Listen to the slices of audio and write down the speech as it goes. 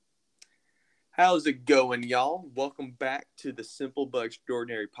How's it going, y'all? Welcome back to the Simple but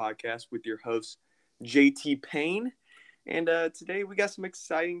Extraordinary podcast with your host, JT Payne. And today we got some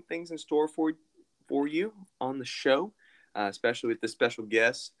exciting things in store for you on the show, especially with this special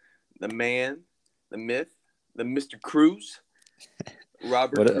guest, the man, the myth, the Mr. Cruz,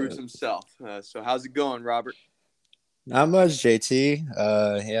 Robert What Cruz himself. So how's it going, Robert? Not much, JT.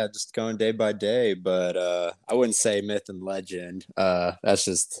 Yeah, just going day by day, but I wouldn't say myth and legend. That's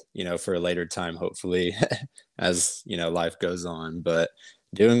just, for a later time, hopefully, as, life goes on. But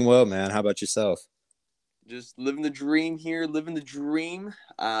doing well, man. How about yourself? Just living the dream here, living the dream.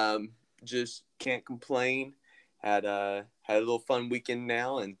 Just can't complain. Had a little fun weekend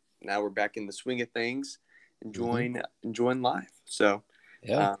now, and now we're back in the swing of things, Hmm. enjoying life. So,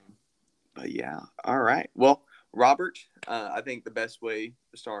 Yeah. um, but yeah, all right. Well, Robert, I think the best way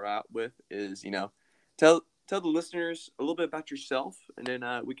to start out with is tell the listeners a little bit about yourself, and then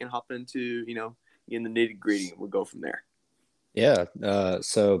we can hop into in the nitty gritty, and we'll go from there. Yeah.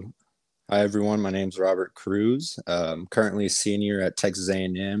 So, hi, everyone. My name's Robert Cruz. Currently a senior at Texas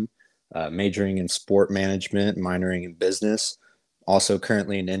A&M, majoring in sport management, minoring in business. Also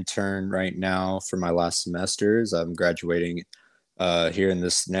currently an intern right now for my last semesters. I'm graduating here in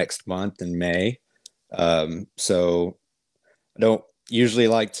this next month in May. So I don't usually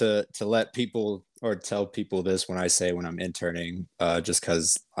like to let people or tell people this when I'm interning, just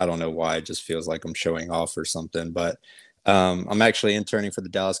because I don't know why. It just feels like I'm showing off or something. But I'm actually interning for the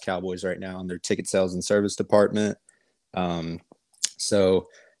Dallas Cowboys right now in their ticket sales and service department. Um, so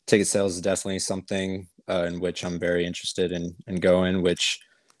ticket sales is definitely something in which I'm very interested in going, which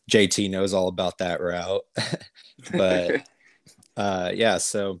JT knows all about that route. But yeah,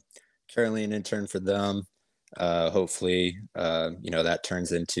 so currently an intern for them. Hopefully, that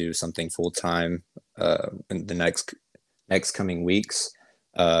turns into something full time in the next coming weeks.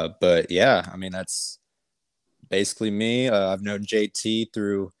 But yeah, I mean that's basically me. I've known JT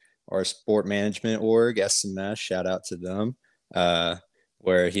through our sport management org, SMS. Shout out to them, uh,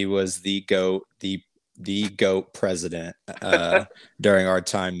 where he was the goat president during our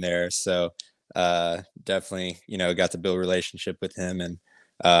time there. So definitely, got to build a relationship with him, and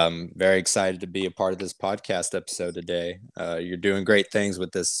very excited to be a part of this podcast episode today. You're doing great things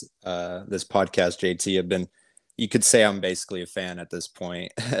with this podcast, JT. You could say I'm basically a fan at this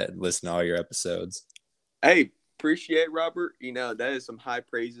point. Listen to all your episodes. Hey, appreciate Robert. That is some high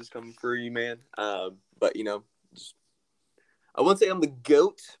praises coming for you, man. But just, I wouldn't say I'm the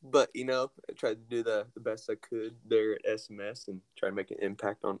goat, but I tried to do the best I could there at SMS and try to make an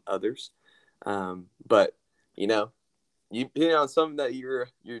impact on others. But you know, you hit on something that you're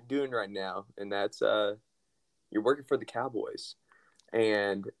doing right now, and that's you're working for the Cowboys,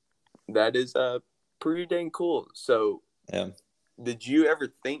 and that is pretty dang cool. So, Yeah. did you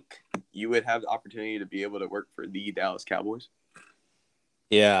ever think you would have the opportunity to be able to work for the Dallas Cowboys?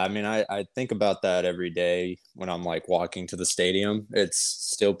 Yeah, I mean, I think about that every day when I'm like walking to the stadium. It's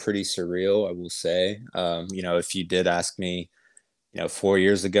still pretty surreal, I will say. If you did ask me, 4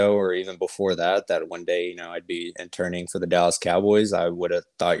 years ago or even before that, that one day, I'd be interning for the Dallas Cowboys, I would have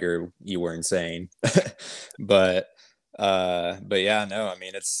thought you were insane. But but yeah, no, I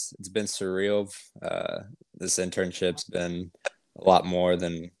mean, it's been surreal. This internship's been a lot more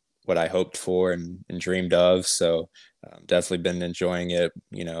than what I hoped for and dreamed of. So definitely been enjoying it,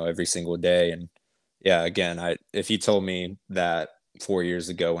 every single day. And yeah, again, if you told me that 4 years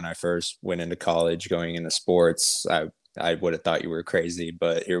ago when I first went into college going into sports, I would have thought you were crazy,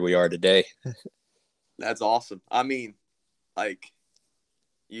 but here we are today. That's awesome. I mean, like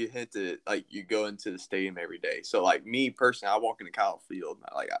you hit the like you go into the stadium every day. So like me personally, I walk into Kyle Field. And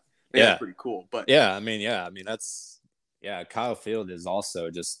I think that's Yeah. pretty cool. But Yeah. I mean, yeah, Kyle Field is also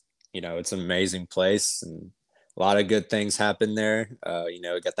just, it's an amazing place and a lot of good things happen there.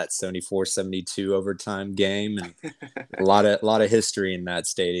 Got that 74-72 overtime game and a lot of history in that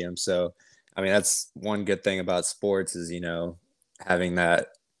stadium. So, I mean, that's one good thing about sports is, having that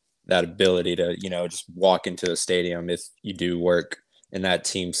ability to, just walk into a stadium if you do work in that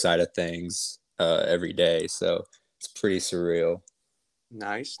team side of things every day. So it's pretty surreal.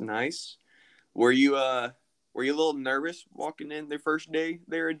 nice, nice. Were you uh were you a little nervous walking in the first day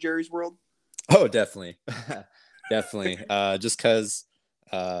there at Jerry's World? Oh, definitely, definitely. Just because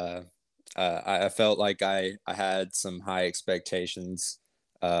I felt like I had some high expectations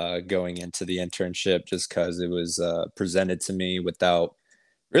going into the internship, just because it was presented to me without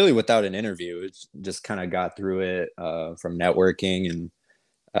an interview. It just kind of got through it from networking and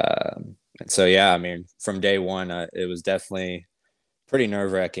so yeah. I mean, from day one, it was definitely pretty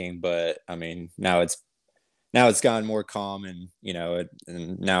nerve wracking. But I mean, now now it's gotten more calm, and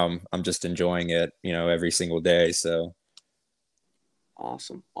and now I'm just enjoying it, every single day. So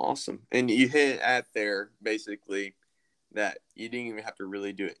Awesome, awesome. And you hit at there basically that you didn't even have to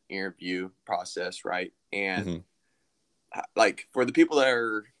really do an interview process, right? And mhm. like for the people that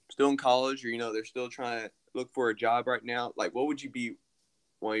are still in college or they're still trying to look for a job right now, like what would you be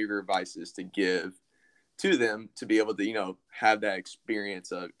one of your advices to give to them to be able to have that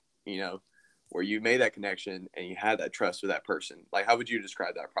experience of you know where you made that connection and you had that trust with that person? Like how would you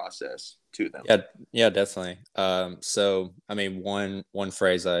describe that process to them? Yeah, yeah, definitely. So I mean, one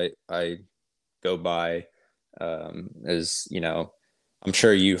phrase I go by is, I'm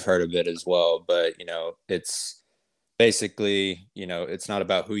sure you've heard of it as well, but it's basically, it's not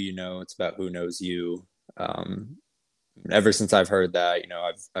about who you know, it's about who knows you. Um, Ever since I've heard that,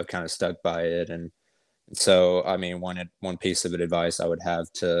 I've kind of stuck by it, and so I mean, one piece of advice I would have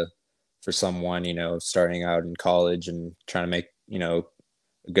to for someone, starting out in college and trying to make a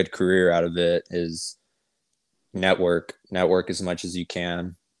good career out of it is network as much as you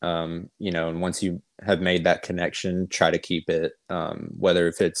can. And once you have made that connection, try to keep it. Whether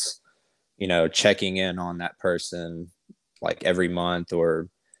if it's checking in on that person like every month or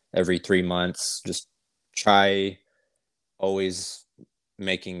every 3 months, just try always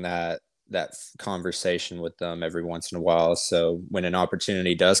making that conversation with them every once in a while. So when an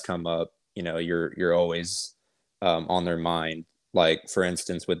opportunity does come up, you're always on their mind. Like for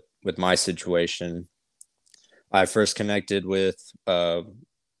instance, with my situation, I first connected with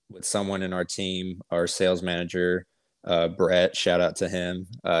someone in our team, our sales manager, Brett. Shout out to him.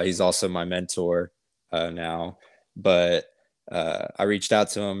 He's also my mentor now. But I reached out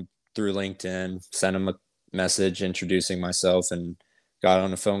to him through LinkedIn, sent him a message introducing myself, and got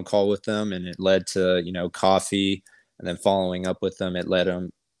on a phone call with them, and it led to coffee, and then following up with them, it led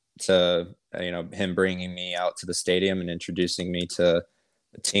him to him bringing me out to the stadium and introducing me to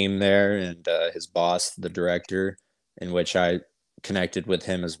the team there and his boss, the director, in which I connected with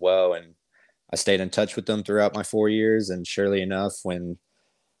him as well. And I stayed in touch with them throughout my 4 years. And surely enough, when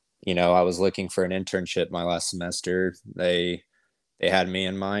I was looking for an internship my last semester, they had me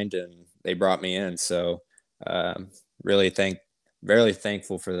in mind and they brought me in. So um, really very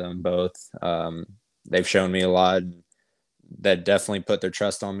thankful for them both. They've shown me a lot. That definitely put their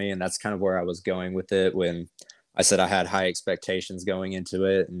trust on me, and that's kind of where I was going with it when I said I had high expectations going into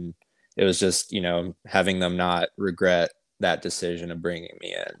it, and it was just having them not regret that decision of bringing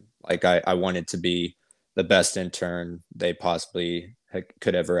me in. Like I wanted to be the best intern they possibly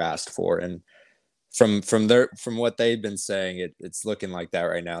could ever ask for, and from what they've been saying, it's looking like that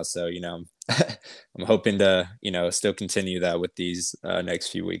right now. So I'm hoping to still continue that with these next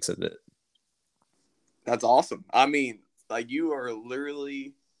few weeks of it. That's awesome. I mean, like you are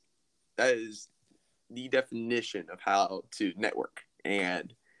literally that is the definition of how to network.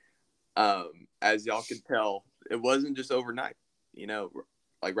 And as y'all can tell, it wasn't just overnight. You know,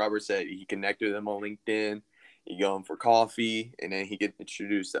 like Robert said, he connected with them on LinkedIn. He go in for coffee, and then he get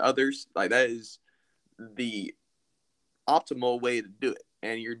introduced to others. Like that is the optimal way to do it,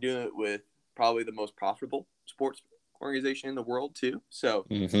 and you're doing it with probably the most profitable sports organization in the world too. So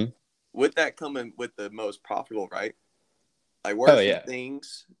Hmm. with that coming with the most profitable, right? Like, what are Oh some yeah.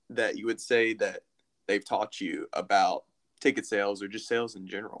 things that you would say that they've taught you about ticket sales or just sales in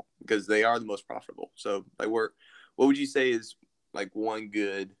general? Because they are the most profitable. So, like, what would you say is like one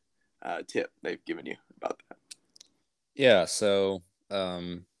good tip they've given you about that? Yeah. So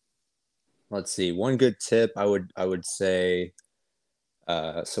um, let's see. One good tip I would say.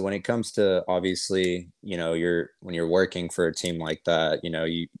 So when it comes to obviously, you're when you're working for a team like that,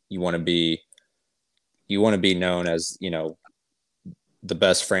 you want to be known as the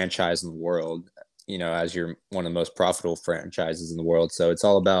best franchise in the world, as you're one of the most profitable franchises in the world. So it's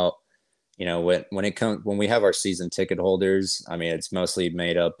all about when we have our season ticket holders. I mean, it's mostly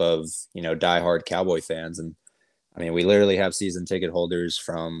made up of diehard Cowboy fans, and I mean, we literally have season ticket holders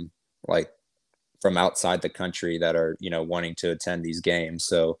like from outside the country that are wanting to attend these games.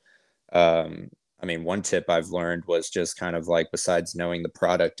 So um, I mean, one tip I've learned was just kind of like, besides knowing the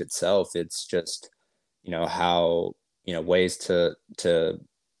product itself, it's just how ways to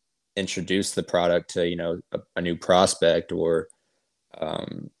introduce the product to a new prospect,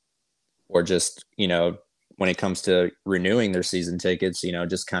 um, or just when it comes to renewing their season tickets,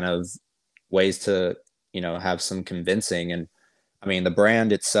 just kind of ways to have some convincing. And I mean, the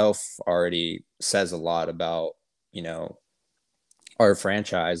brand itself already says a lot about you know our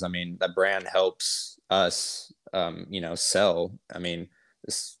franchise. I mean, the brand helps us sell. I mean,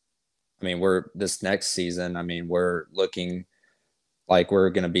 this I mean, we're this next season, I mean, we're looking like we're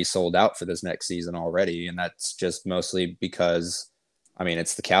going to be sold out for this next season already. And that's just mostly because, I mean,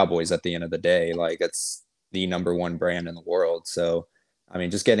 it's the Cowboys at the end of the day. Like it's the number one brand in the world. So, I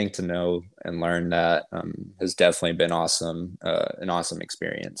mean, just getting to know and learn that has definitely been awesome, an awesome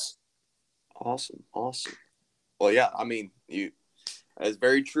experience. Awesome, awesome. Well, yeah, I mean, that's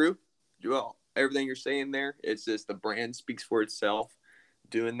very true. Well, everything you're saying there, it's just the brand speaks for itself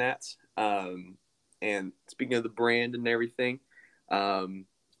doing that. And speaking of the brand and everything,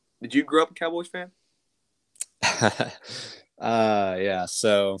 did you grow up a Cowboys fan? Yeah.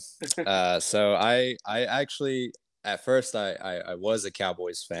 So I actually at first I was a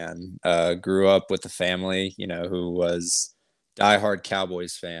Cowboys fan. Grew up with a family, you know, who was diehard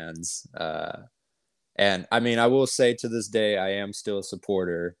Cowboys fans. And I mean, I will say to this day, I am still a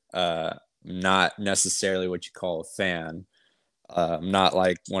supporter. Not necessarily what you call a fan. I'm not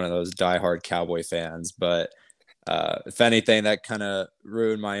like one of those diehard Cowboy fans, but if anything, that kind of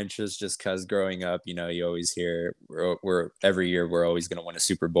ruined my interest just because growing up, you know, you always hear we're every year we're always going to win a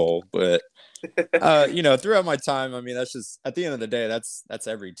Super Bowl. But you know, throughout my time, I mean, that's just at the end of the day, that's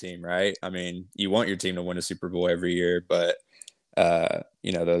every team, right? I mean, you want your team to win a Super Bowl every year, but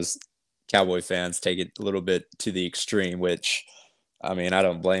you know, those Cowboy fans take it a little bit to the extreme, which I mean, I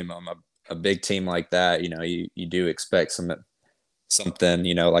don't blame them. A big team like that, you know, you do expect something,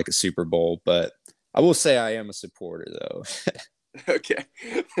 you know, like a Super Bowl. But I will say I am a supporter, though. Okay.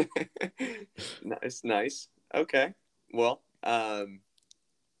 Nice, nice. Okay. Well, that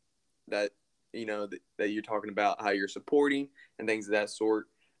that you're talking about how you're supporting and things of that sort.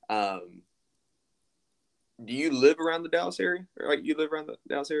 Um, do you live around the Dallas area? Or like you live around the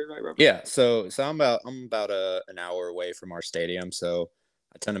Dallas area, right, Robert? Yeah, so I'm about an hour away from our stadium, so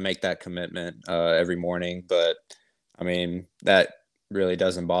I tend to make that commitment every morning. But I mean, that really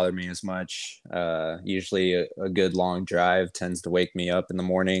doesn't bother me as much. Usually, a good long drive tends to wake me up in the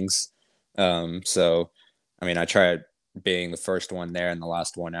mornings. So, I mean, I try being the first one there and the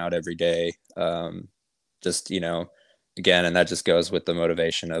last one out every day. Just, you know, again, and that just goes with the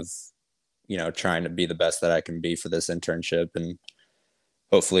motivation of, you know, trying to be the best that I can be for this internship and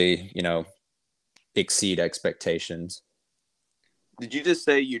hopefully, you know, exceed expectations. Did you just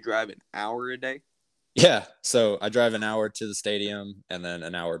say you drive an hour a day? Yeah, so I drive an hour to the stadium and then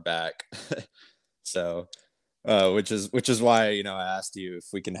an hour back. So, which is why, you know, I asked you if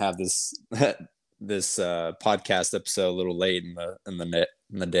we can have this this podcast episode a little late in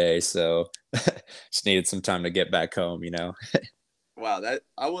the day. So, just needed some time to get back home. You know. Wow, that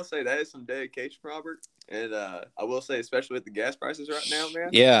I will say that is some dedication, Robert. And I will say, especially with the gas prices right now, man.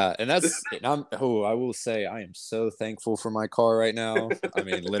 Yeah, and I will say I am so thankful for my car right now. I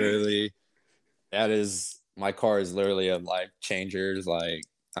mean, literally, that is my car is literally a life changer. Like,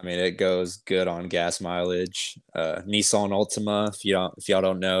 I mean, it goes good on gas mileage. Nissan Altima. If y'all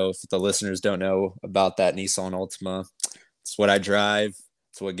don't know, if the listeners don't know about that Nissan Altima, it's what I drive.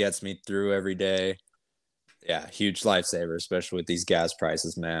 It's what gets me through every day. Yeah, huge lifesaver, especially with these gas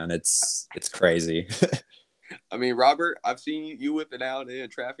prices, man. It's crazy. I mean, Robert, I've seen you whip it out in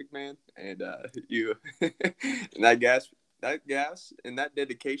traffic, man, and you and that gas, and that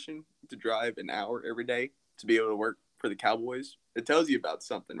dedication to drive an hour every day to be able to work for the Cowboys. It tells you about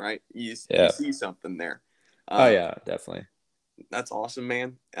something, right? You Yeah. see something there. Oh Um, yeah, definitely. that's awesome,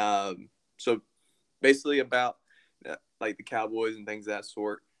 man. So basically about like the Cowboys and things of that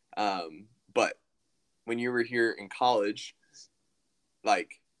sort. But when you were here in college,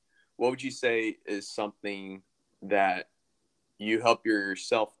 like, what would you say is something that you help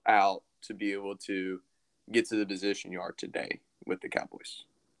yourself out to be able to get to the position you are today with the Cowboys?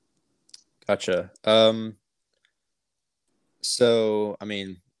 Gotcha. So I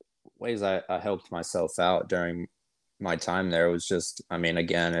mean, ways I helped myself out during my time there was just, I mean,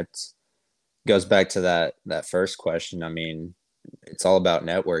 again, it's goes back to that first question. I mean, it's all about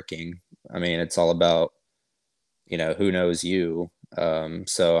networking. I mean, it's all about, you know, who knows you.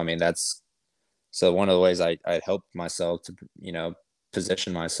 So I mean, that's so one of the ways I helped myself to, you know,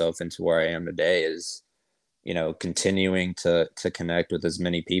 position myself into where I am today is, you know, continuing to connect with as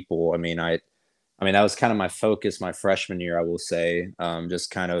many people. I mean, that was kind of my focus my freshman year, I will say.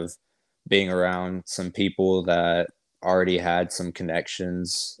 Just kind of being around some people that already had some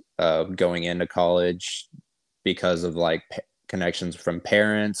connections going into college because of like connections from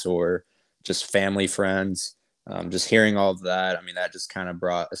parents or just family friends. Just hearing all of that, I mean, that just kind of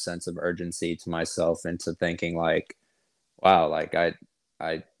brought a sense of urgency to myself into thinking like, wow, like I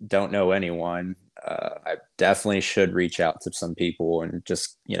don't know anyone. I definitely should reach out to some people and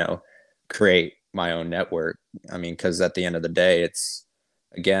just, you know, create my own network. I mean, because at the end of the day, it's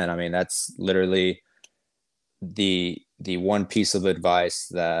again, I mean, that's literally the one piece of advice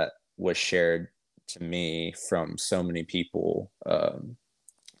that was shared to me from so many people,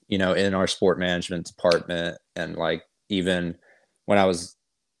 in our sport management department, and like even when I was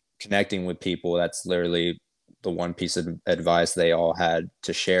connecting with people, that's literally the one piece of advice they all had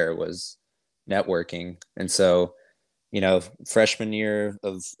to share was networking. And so, freshman year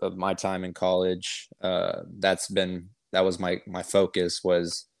of my time in college, that was my focus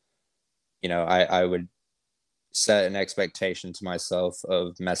was, I would set an expectation to myself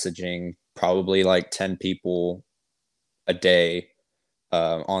of messaging probably like 10 people a day,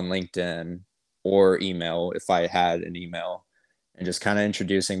 on LinkedIn or email if I had an email, and just kind of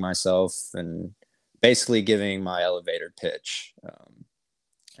introducing myself and basically giving my elevator pitch,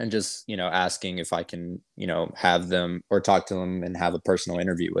 and just asking if I can have them or talk to them and have a personal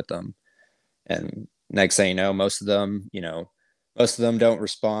interview with them. And next thing you know, most of them don't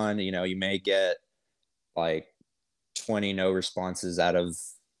respond. You may get like 20 no responses out of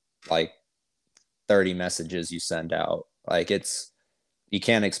like 30 messages you send out. Like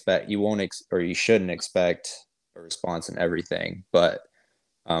you won't or you shouldn't expect a response in everything. But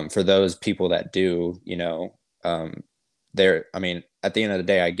for those people that do, I mean, at the end of the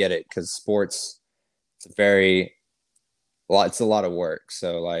day, I get it, because sports, it's a lot of work.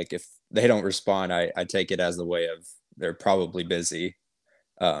 So like if they don't respond, I take it as the way of they're probably busy,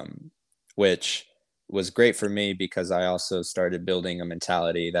 which was great for me because I also started building a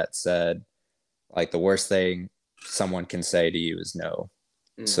mentality that said, like, the worst thing someone can say to you is no.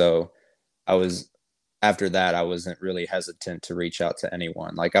 So I was after that, I wasn't really hesitant to reach out to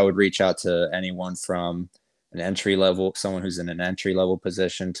anyone. Like I would reach out to anyone from someone who's in an entry level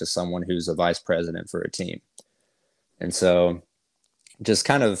position to someone who's a vice president for a team. And so just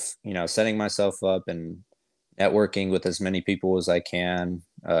kind of, setting myself up and networking with as many people as I can,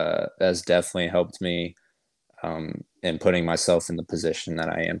 has definitely helped me, in putting myself in the position that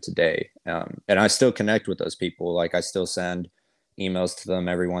I am today. And I still connect with those people. Like I still send emails to them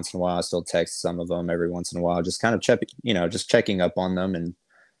every once in a while. I still text some of them every once in a while, just kind of just checking up on them and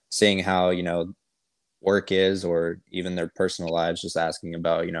seeing how, work is, or even their personal lives, just asking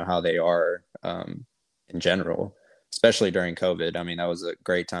about, how they are, in general, especially during COVID. I mean, that was a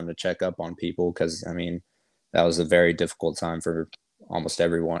great time to check up on people, because, I mean, that was a very difficult time for almost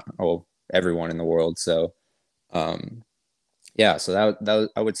everyone in the world. So, yeah, so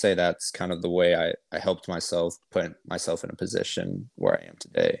I would say that's kind of the way I helped myself put myself in a position where I am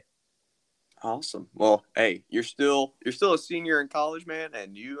today. Awesome. Well, hey, you're still a senior in college, man,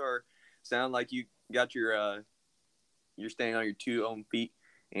 and you sound like you got you're staying on your two own feet.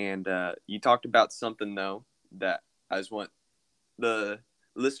 And you talked about something though that I just want the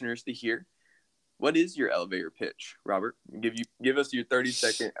listeners to hear. What is your elevator pitch, Robert? Give us your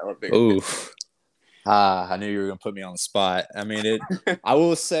 30-second elevator Ooh, pitch. I knew you were gonna put me on the spot. I mean, I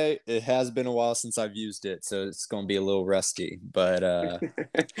will say it has been a while since I've used it, so it's gonna be a little rusty. But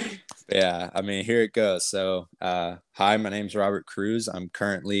yeah, I mean, here it goes. So, hi, my name's Robert Cruz. I'm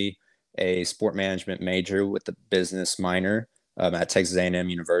currently a sport management major with a business minor, at Texas A&M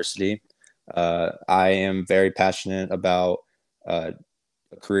University. I am very passionate about, a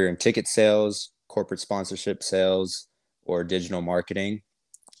career in ticket sales, corporate sponsorship sales, or digital marketing.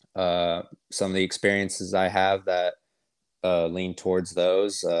 Some of the experiences I have that, lean towards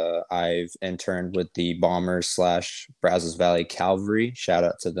those. I've interned with the Bombers slash Brazos Valley Cavalry. Shout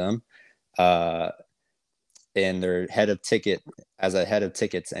out to them. Uh, and their as a head of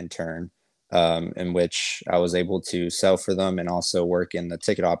tickets intern, in which I was able to sell for them and also work in the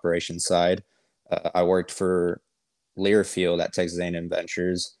ticket operation side. I worked for Learfield at Texas A&M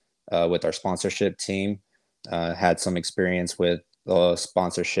Ventures, with our sponsorship team. Had some experience with the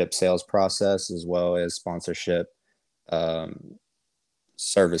sponsorship sales process as well as sponsorship, um,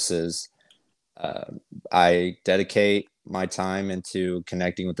 services. Uh, I dedicate my time into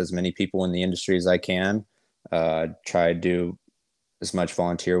connecting with as many people in the industry as I can. Try to do as much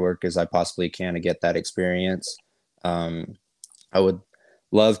volunteer work as I possibly can to get that experience. Um, I would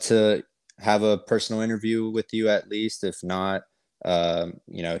love to have a personal interview with you at least. If not,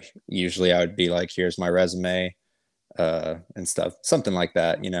 usually I would be like, here's my resume, and stuff, something like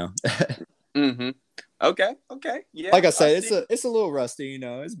that. Mm-hmm. Okay. Okay. Yeah, Like I I said, see. it's a little rusty.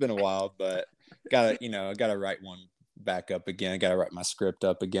 It's been a while, but gotta write one back up again. Gotta write my script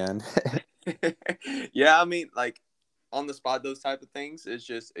up again. Yeah, I mean, like on the spot, those type of things. It's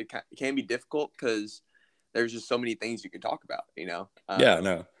just it can be difficult because there's just so many things you can talk about. Yeah,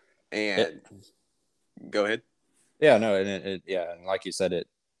 no, it, And go ahead. yeah, no, yeah, and like you said, the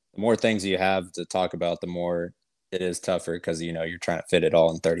more things you have to talk about, the more it is tougher, because you're trying to fit it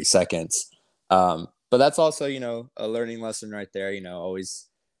all in 30 seconds. but that's also, a learning lesson right there. Always,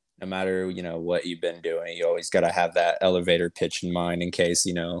 no matter, what you've been doing, you always got to have that elevator pitch in mind in case,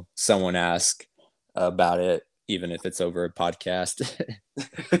 someone asks about it, even if it's over a podcast.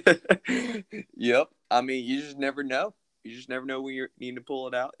 Yep. I mean, you just never know. You just never know when you need to pull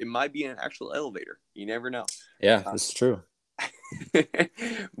it out. It might be an actual elevator. You never know. Yeah, this is true.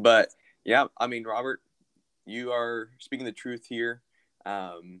 But yeah, I mean, Robert, you are speaking the truth here.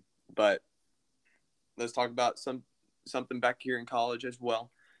 But let's talk about something back here in college as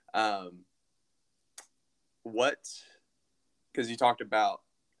well. What? Because you talked about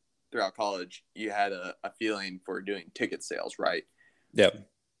throughout college, you had a feeling for doing ticket sales, right? Yep.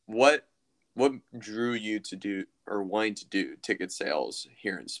 What drew you to do or wanting to do ticket sales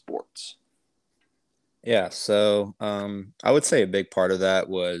here in sports? Yeah, so I would say a big part of that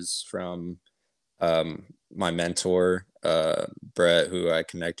was from my mentor, Brett, who I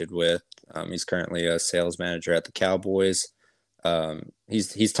connected with. He's currently a sales manager at the Cowboys.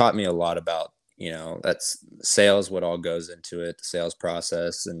 He's taught me a lot about, that's sales, what all goes into it, the sales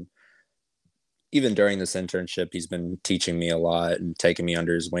process. And even during this internship, he's been teaching me a lot and taking me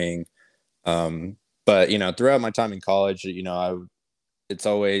under his wing. But, throughout my time in college, it's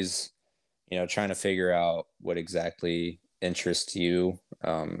always, trying to figure out what exactly interests you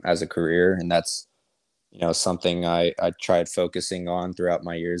as a career. And that's, something I tried focusing on throughout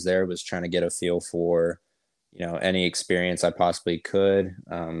my years there, was trying to get a feel for, any experience I possibly could,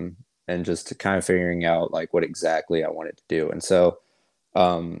 and just to kind of figuring out like what exactly I wanted to do. And so,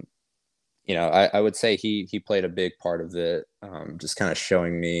 um, I would say he played a big part of it, just kind of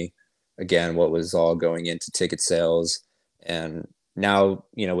showing me again what was all going into ticket sales. And now,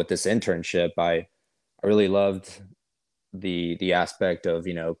 with this internship, I really loved the aspect of,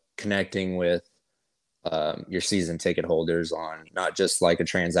 connecting with your season ticket holders on not just like a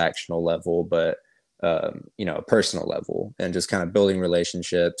transactional level, but a personal level, and just kind of building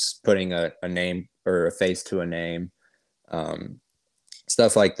relationships, putting a name or a face to a name,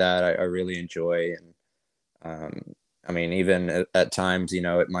 stuff like that. I really enjoy. And I mean, even at times,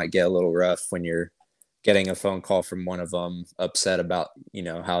 it might get a little rough when you're getting a phone call from one of them upset about,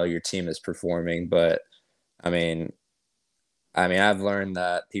 how your team is performing. But I mean, I've learned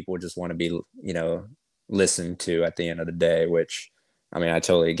that people just want to be, listened to at the end of the day, which, I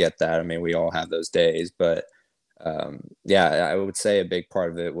totally get that. I mean, we all have those days, but yeah, I would say a big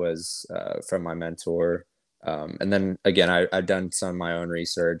part of it was from my mentor. And then again, I've done some of my own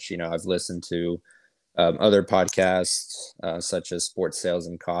research. I've listened to other podcasts, such as Sports Sales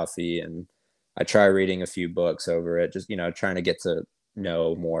and Coffee, and I try reading a few books over it, just, trying to get to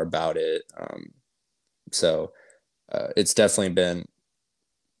know more about it. So it's definitely been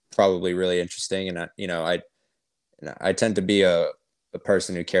probably really interesting. And I tend to be a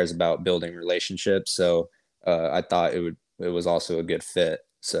person who cares about building relationships. So I thought it was also a good fit.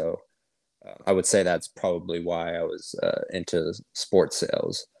 So I would say that's probably why I was into sports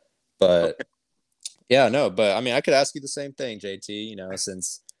sales. But Okay. yeah, no, but I could ask you the same thing, JT,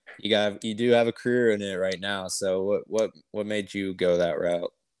 since you do have a career in it right now. So what made you go that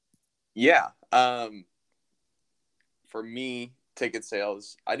route? Yeah. For me, ticket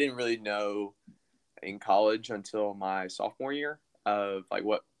sales, I didn't really know in college until my sophomore year of like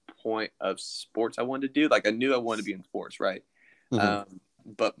what point of sports I wanted to do. Like I knew I wanted to be in sports, right? Hmm.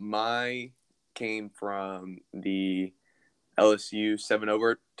 But my came from the LSU 7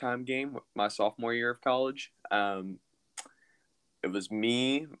 overtime game my sophomore year of college. It was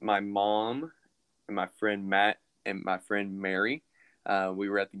me, my mom, and my friend Matt and my friend Mary. We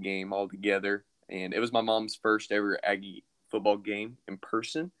were at the game all together, and it was my mom's first ever Aggie football game in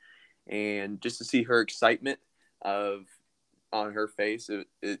person. And just to see her excitement of on her face,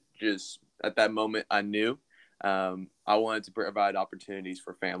 it just at that moment I knew I wanted to provide opportunities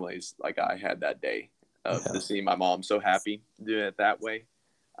for families like I had that day of Yeah. to see my mom so happy doing it that way.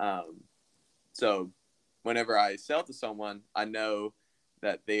 So whenever I sell to someone, I know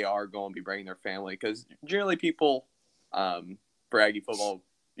that they are going to be bringing their family because generally people for Aggie football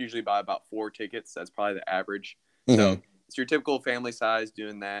usually buy about 4 tickets. That's probably the average. So Hmm. it's your typical family size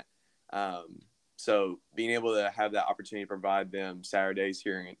doing that. So being able to have that opportunity to provide them Saturdays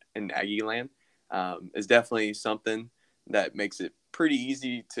here in Aggie land is definitely something that makes it pretty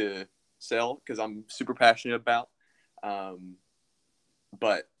easy to sell because I'm super passionate about. Um,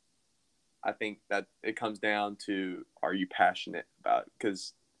 but I think that it comes down to, are you passionate about it?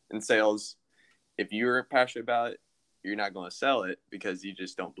 Because in sales, if you're passionate about it, you're not going to sell it because you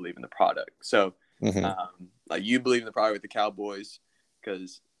just don't believe in the product. So, Hmm. like you believe in the product with the Cowboys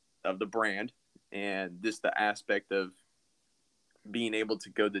because of the brand and just the aspect of being able to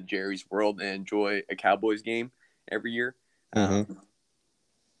go to Jerry's World and enjoy a Cowboys game every year. Mm-hmm.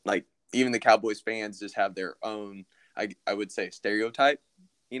 Like even the Cowboys fans just have their own, I would say, stereotype,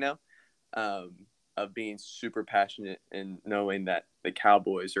 you know, of being super passionate and knowing that the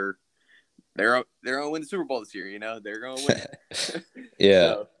Cowboys are they're going to win the Super Bowl this year. You know, they're going to win it.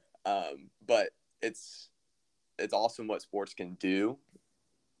 Yeah. So, but it's awesome what sports can do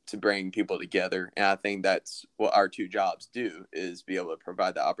to bring people together, and I think that's what our two jobs do, is be able to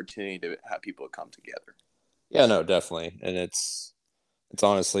provide the opportunity to have people come together. Yeah, no, definitely. And it's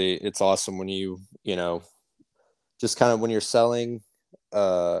honestly, it's awesome when you know, just kind of when you're selling,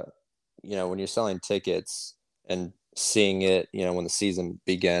 uh, when you're selling tickets and seeing it, when the season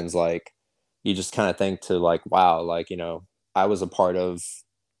begins, like you just kind of think to like, wow, like, I was a part of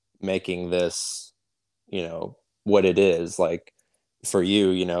making this, what it is like for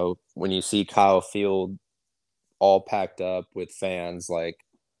you, when you see Kyle Field all packed up with fans, like,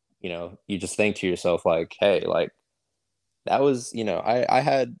 you just think to yourself, like, hey, like, that was, I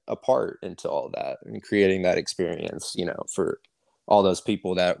had a part into all that and creating that experience, for all those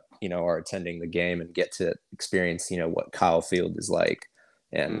people that, are attending the game and get to experience, what Kyle Field is like.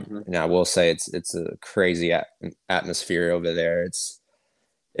 And I will say it's a crazy atmosphere over there.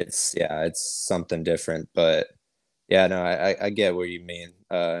 Yeah, it's something different, but yeah, no, I get what you mean.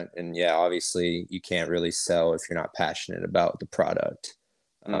 And yeah, obviously you can't really sell if you're not passionate about the product.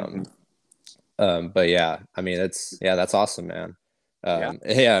 Mm-hmm. Um, but yeah, I mean, that's awesome, man. Yeah.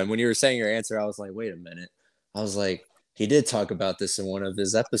 Yeah. And when you were saying your answer, I was like, wait a minute. I was like, he did talk about this in one of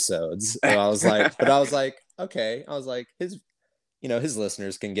his episodes. And I was like, okay. I was like, his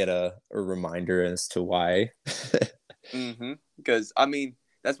listeners can get a reminder as to why. Because I mean,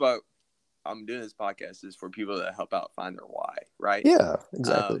 that's why I'm doing this podcast, is for people to help out find their why, right? Yeah,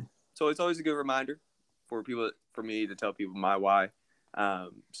 exactly. So it's always a good reminder for me to tell people my why.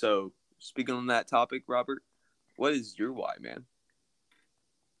 So speaking on that topic, Robert, what is your why, man?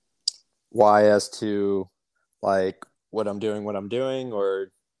 Why as to like what I'm doing,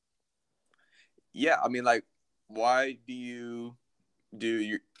 or Yeah, I mean, like, why do you do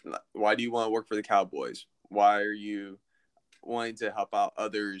your why do you want to work for the Cowboys? Why are you wanting to help out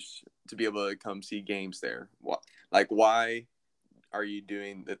others to be able to come see games there? Why are you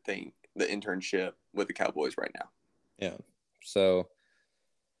doing the internship with the Cowboys right now? yeah. So,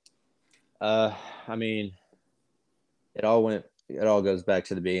 uh, I mean, it all goes back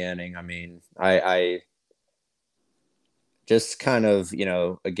to the beginning. I mean, I just kind of,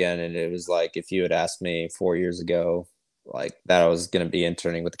 again, and it was like if you had asked me 4 years ago, like that I was going to be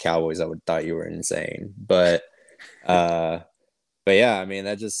interning with the Cowboys, I would thought you were insane. Uh, but yeah, I mean,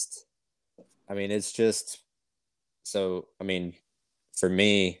 it's just so. I mean, for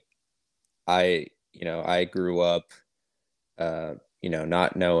me, I grew up,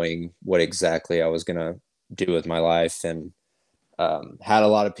 not knowing what exactly I was gonna do with my life, and had a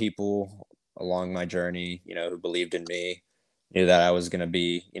lot of people along my journey, who believed in me, knew that I was going to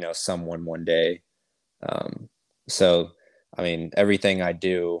be, someone one day. Um, so, I mean, everything I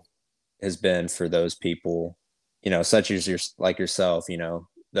do has been for those people, such as like yourself,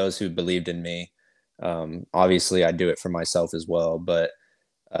 those who believed in me. Obviously, I do it for myself as well, but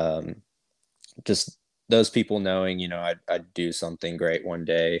um, just those people knowing, I'd do something great one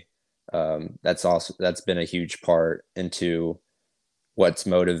day. That's been a huge part into what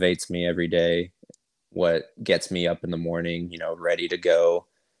motivates me every day, what gets me up in the morning, ready to go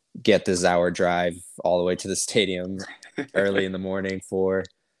get this hour drive all the way to the stadium early in the morning for.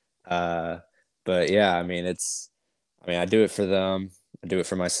 Uh, but yeah, I mean, I do it for them. I do it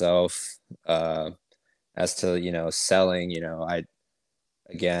for myself. As to, selling,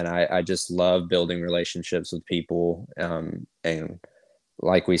 I just love building relationships with people. And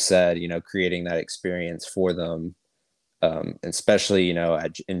like we said, creating that experience for them, especially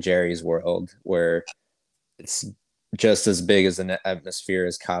in Jerry's world where it's just as big as an atmosphere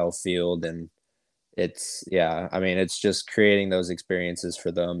as Kyle Field, and I mean it's just creating those experiences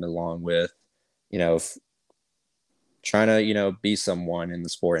for them along with trying to be someone in the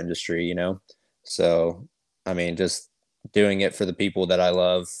sport industry, so I mean just doing it for the people that I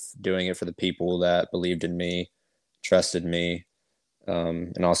love, doing it for the people that believed in me, trusted me,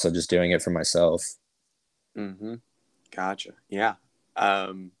 and also just doing it for myself. Mm-hmm. Gotcha. Yeah.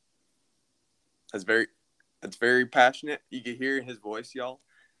 Um, that's very passionate. You can hear his voice, y'all,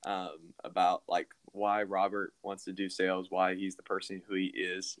 about like why Robert wants to do sales, why he's the person who he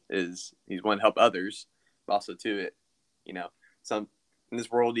is he's one to help others, but also to it, you know, some in this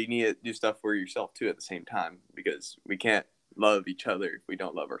world you need to do stuff for yourself too at the same time, because we can't love each other if we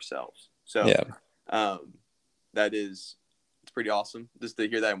don't love ourselves. So, Yeah. um, that is it's pretty awesome just to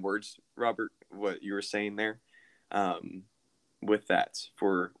hear that in words, Robert, what you were saying there. With that,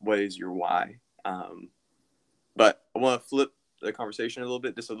 for what is your why? But I want to flip the conversation a little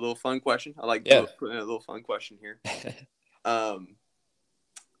bit. Just a little fun question. I like Yeah. putting a little fun question here. Have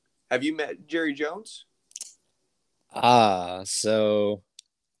you met Jerry Jones? So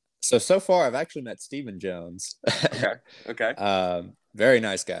far I've actually met Stephen Jones. Okay. Okay. Very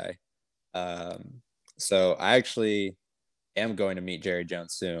nice guy. So I actually am going to meet Jerry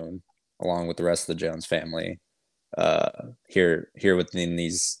Jones soon, along with the rest of the Jones family, here within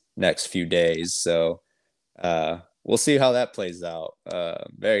these next few days. So we'll see how that plays out.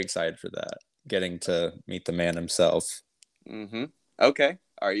 Very excited for that. Getting to meet the man himself. Mm-hmm. Okay.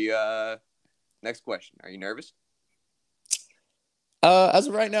 Are you next question. Are you nervous? As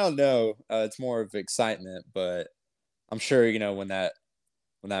of right now, no. It's more of excitement, but I'm sure, when that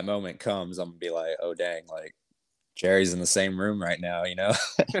moment comes, I'm gonna be like, oh dang, like Jerry's in the same room right now,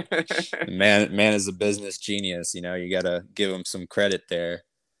 Man is a business genius, you gotta give him some credit there.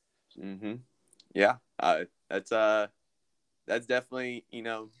 Mm-hmm. Yeah. That's definitely,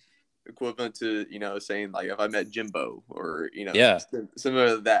 equivalent to, saying like if I met Jimbo or, Yeah. similar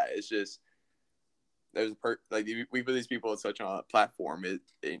to that. It's just there's like we put these people at such a platform. It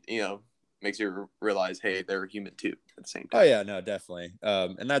makes you realize, hey, they're human too at the same Oh time. yeah, no, definitely.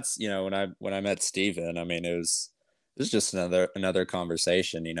 And that's, when I met Steven, I mean, it was just another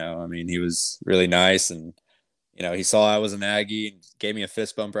conversation, I mean, he was really nice, and he saw I was an Aggie and gave me a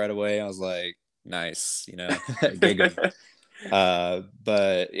fist bump right away. I was like, nice, gig him.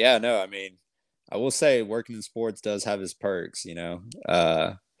 But yeah, no, I mean, I will say working in sports does have its perks,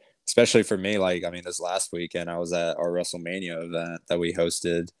 especially for me. Like, I mean, this last weekend I was at our WrestleMania event that we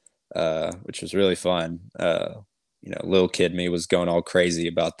hosted, which was really fun. Little kid me was going all crazy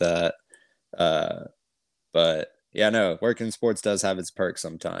about that. Uh, but yeah, no, working in sports does have its perks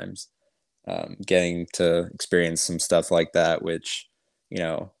sometimes. Getting to experience some stuff like that, which, you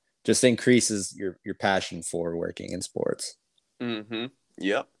know, just increases your passion for working in sports. Mm-hmm.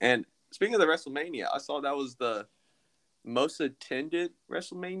 Yep. And speaking of the WrestleMania, I saw that was the most attended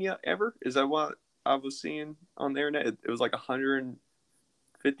WrestleMania ever. Is that what I was seeing on the internet? It was like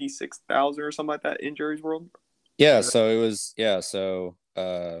 156,000 or something like that in Jerry's World. Yeah, so it was yeah,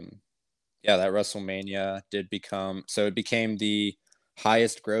 that WrestleMania it became the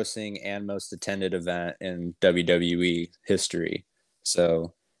highest grossing and most attended event in WWE history.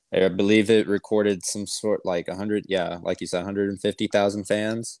 So I believe it recorded some sort like 100, yeah, like you said, 150,000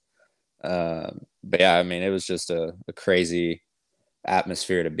 fans. But yeah, I mean, it was just a crazy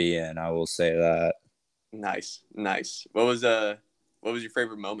atmosphere to be in. I will say that. Nice, nice. What was your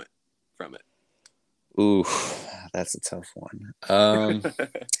favorite moment from it? Ooh, that's a tough one. I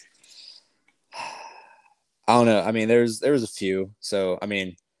don't know. I mean, there was a few. So I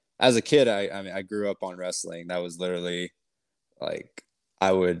mean, as a kid, I mean, I grew up on wrestling. That was literally like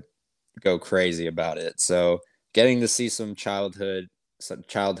I would go crazy about it. So getting to see some childhood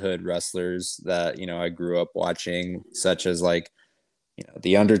wrestlers that I grew up watching, such as like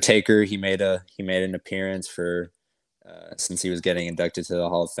the Undertaker. He made an appearance for since he was getting inducted to the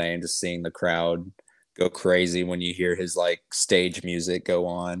Hall of Fame. Just seeing the crowd go crazy when you hear his like stage music go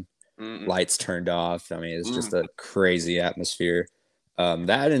on, Mm-mm. lights turned off. I mean, it's just Mm. a crazy atmosphere.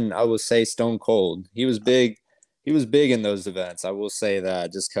 That, and I would say Stone Cold. He was big. He was big in those events. I will say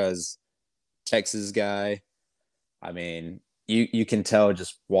that just because Texas guy. I mean, you can tell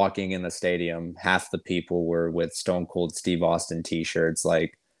just walking in the stadium, half the people were with Stone Cold Steve Austin t-shirts.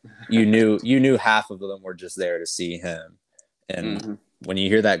 Like you knew half of them were just there to see him. And Mm-hmm. when you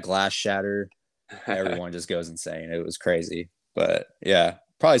hear that glass shatter, everyone just goes insane. It was crazy. But yeah,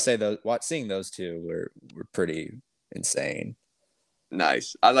 probably say seeing those two were pretty insane.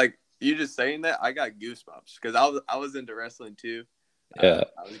 Nice. I like you just saying that. I got goosebumps because I was into wrestling too. Yeah.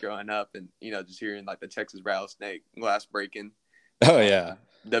 I was growing up, and just hearing like the Texas Rattlesnake, glass breaking, Oh yeah.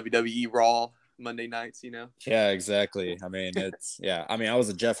 WWE Raw Monday nights. Yeah, exactly. I mean, yeah. I mean, I was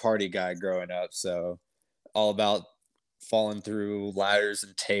a Jeff Hardy guy growing up, so all about falling through ladders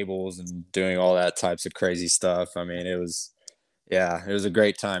and tables and doing all that types of crazy stuff. I mean, it was a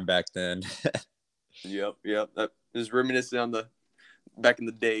great time back then. Yep, yep. That is reminiscent on the back in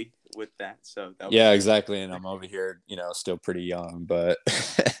the day with that. So that was Yeah, good. exactly. And I'm over here, still pretty young, but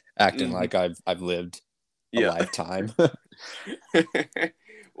acting Mm-hmm. like I've lived a Yeah. lifetime.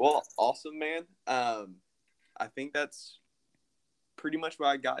 Well, awesome, man. I think that's pretty much what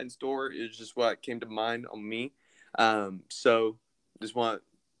I got in store. Is just what came to mind on me. So just want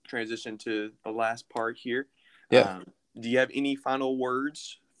to transition to the last part here. Yeah. Do you have any final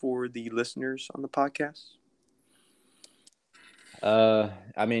words for the listeners on the podcast?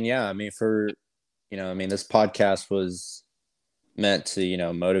 I mean, yeah, I mean, this podcast was meant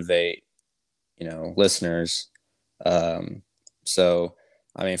to, motivate, listeners. Um, so,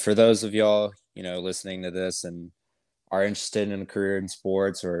 I mean, for those of y'all, listening to this and are interested in a career in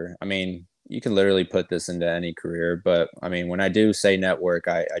sports, or, I mean, you can literally put this into any career, but I mean, when I do say network,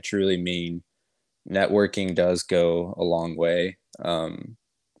 I truly mean networking does go a long way. I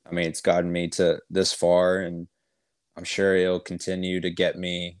mean, it's gotten me to this far, and I'm sure it'll continue to get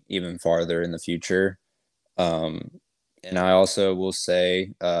me even farther in the future. Um, and I also will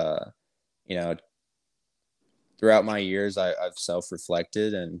say, you know, throughout my years, I've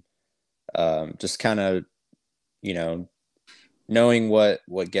self-reflected and just kind of, you know, knowing what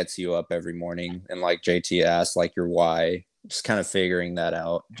gets you up every morning, and like JT asked, like your why, just kind of figuring that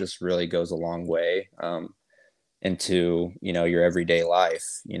out just really goes a long way into your everyday life.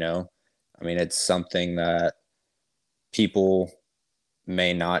 I mean, it's something that people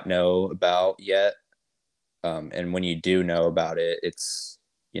may not know about yet. And when you do know about it, it's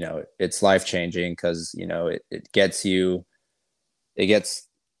life changing because it gets you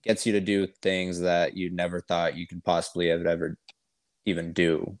to do things that you never thought you could possibly have ever even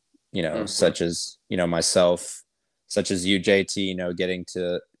do, Mm-hmm. such as myself, such as you, JT, getting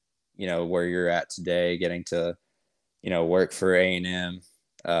to where you're at today, getting to work for A&M.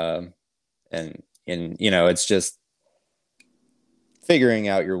 um, and it's just figuring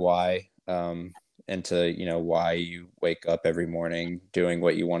out your why, and to why you wake up every morning doing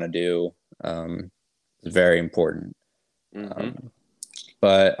what you want to do, is very important. Mm-hmm. um,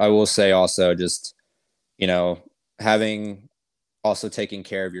 but I will say also, just you know having also taking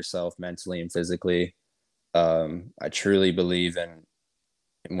care of yourself mentally and physically. I truly believe in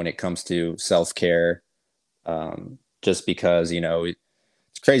when it comes to self-care, just because it's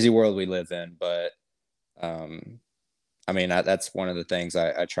a crazy world we live in, but um, I mean, that's one of the things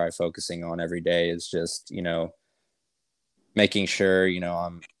I try focusing on every day, is just, making sure,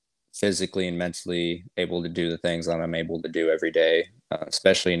 I'm physically and mentally able to do the things that I'm able to do every day,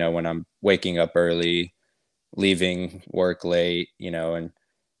 especially, when I'm waking up early, leaving work late,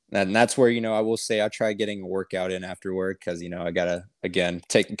 and that's where, I will say I try getting a workout in after work because, I got to, again,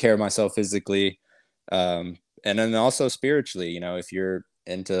 taking care of myself physically. And then also spiritually, if you're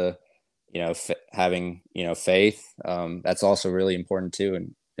into having faith, that's also really important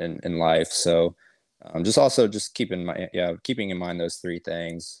too in life. So just keeping in mind those three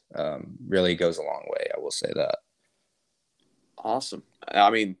things really goes a long way, I will say that. Awesome. I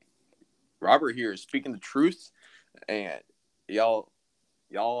mean, Robert here is speaking the truth, and y'all,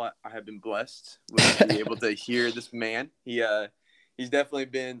 I have been blessed with to be able to hear this man. He's definitely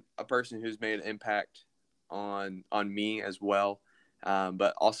been a person who's made an impact on me as well,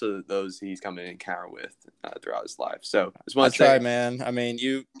 but also those he's come in encounter with throughout his life. So I just I want to try, say, man. I mean,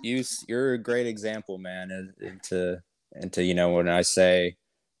 you're a great example, man. Into when I say,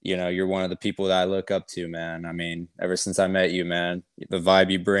 you're one of the people that I look up to, man. I mean, ever since I met you, man, the vibe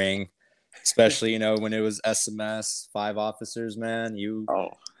you bring, especially when it was SMS five officers, man. oh,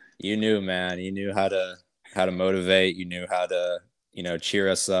 You knew, man. You knew how to motivate. You knew how to cheer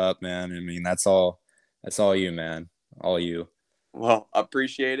us up, man. I mean, that's all. That's all you, man. All you. well, I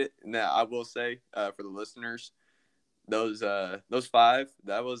appreciate it. Now I will say for the listeners, those five,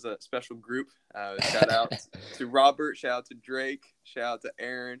 that was a special group. Shout out to Robert, shout out to Drake, shout out to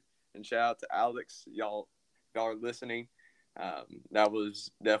Aaron, and shout out to Alex. Y'all are listening. That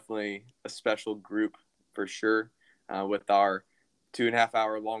was definitely a special group for sure, with our 2.5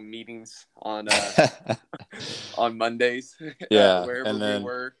 hour long meetings on Mondays, Yeah, wherever and we then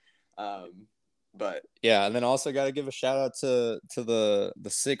were. Um, but yeah, and then also got to give a shout out to the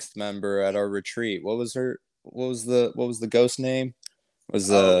sixth member at our retreat. What was the ghost name?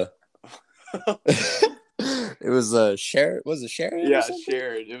 Was oh, it was Sharon? Was it Sharon or yeah, something?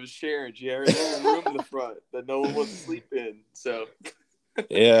 Sharon. It was Sharon. She had her little room in the front that no one wants to sleep in. So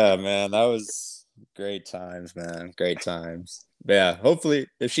Yeah, man, that was great times, man. Great times. But yeah, hopefully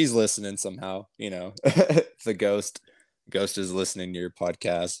if she's listening somehow, the ghost is listening to your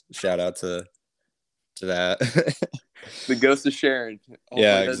podcast. Shout out to that. the ghost of Sharon hopefully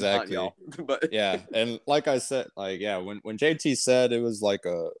Yeah, doesn't haunt exactly. y'all. But Yeah, and like I said, like yeah, when JT said it was like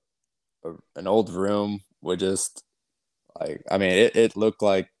an old room with just like, I mean, it looked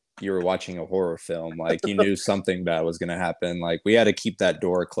like you were watching a horror film. Like you knew something bad was gonna happen. Like we had to keep that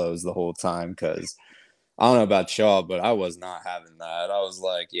door closed the whole time because I don't know about y'all, but I was not having that. I was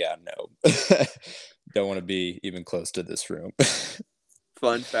like, yeah, no, don't want to be even close to this room.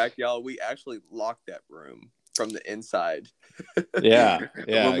 fun fact, y'all, we actually locked that room from the inside Yeah,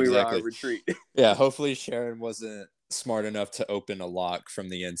 yeah, when we were on our exactly. retreat. Yeah, hopefully Sharon wasn't smart enough to open a lock from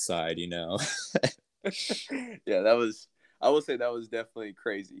the inside, Yeah, I will say that was definitely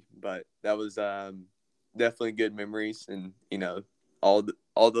crazy, but that was definitely good memories, and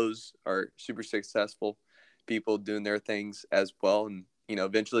all those are super successful people doing their things as well, and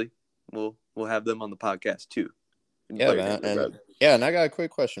eventually we'll have them on the podcast too Yeah, later man. down the And road. yeah, and I got a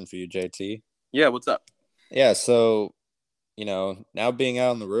quick question for you, JT. Yeah, what's up? Yeah, so now being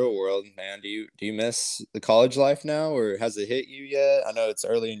out in the real world, man, do you miss the college life now, or has it hit you yet? I know it's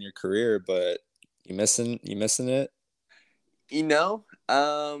early in your career, but you missing it? You know,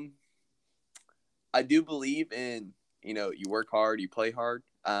 I do believe in you work hard, you play hard.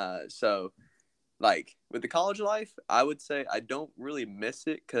 So like with the college life, I would say I don't really miss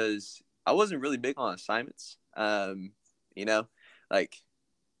it because I wasn't really big on assignments. You know, like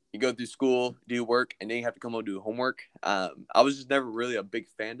you go through school, do work, and then you have to come home and do homework. I was just never really a big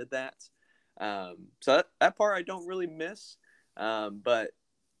fan of that. So that part I don't really miss. But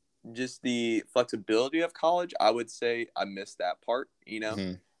just the flexibility of college, I would say I miss that part.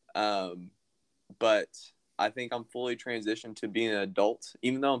 Hmm. Um, but I think I'm fully transitioned to being an adult,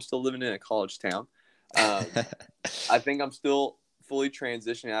 even though I'm still living in a college town. Um, I think I'm still fully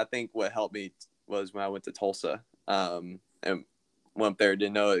transitioning. I think what helped me was when I went to Tulsa and went up there,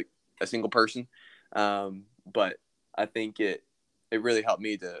 didn't know a single person. But I think it really helped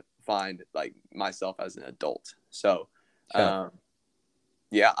me to find like myself as an adult. So, Yeah. um,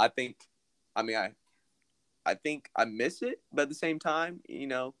 yeah, I mean, I think I miss it, but at the same time,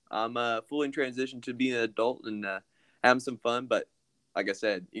 I'm fully in transition to being an adult and having some fun. But like I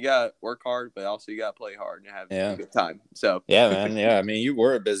said, you gotta work hard, but also you gotta play hard and have a Yeah. good time. So Yeah, man. Yeah, I mean, you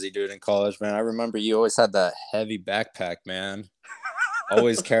were a busy dude in college, man. I remember you always had that heavy backpack, man.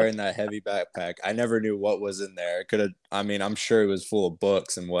 Always carrying that heavy backpack. I never knew what was in there. It could have, I mean, I'm sure it was full of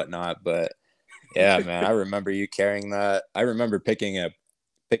books and whatnot, but yeah, man, I remember you carrying that. I remember picking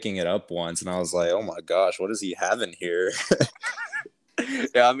it up once, and I was like, "Oh my gosh, what does he have in here?"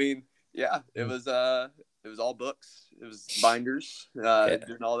 yeah, I mean, yeah, it was all books, it was binders, Yeah,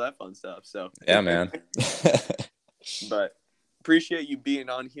 doing all that fun stuff. So, yeah, man. but appreciate you being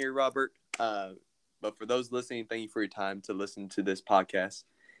on here, Robert. But for those listening, thank you for your time to listen to this podcast.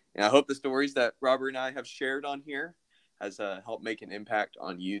 And I hope the stories that Robert and I have shared on here has helped make an impact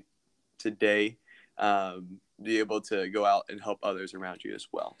on you today. Be able to go out and help others around you as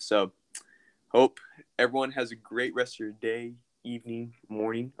well. So, hope everyone has a great rest of your day, evening,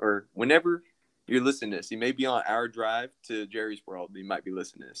 morning, or whenever you're listening to this. You may be on our drive to Jerry's World. You might be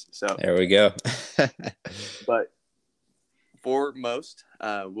listening to this. So, There we go. but foremost,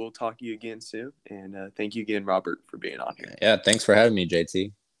 we'll talk to you again soon. And thank you again, Robert, for being on here. Yeah, thanks for having me,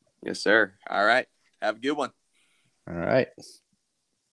 JT. Yes, sir. All right. Have a good one. All right.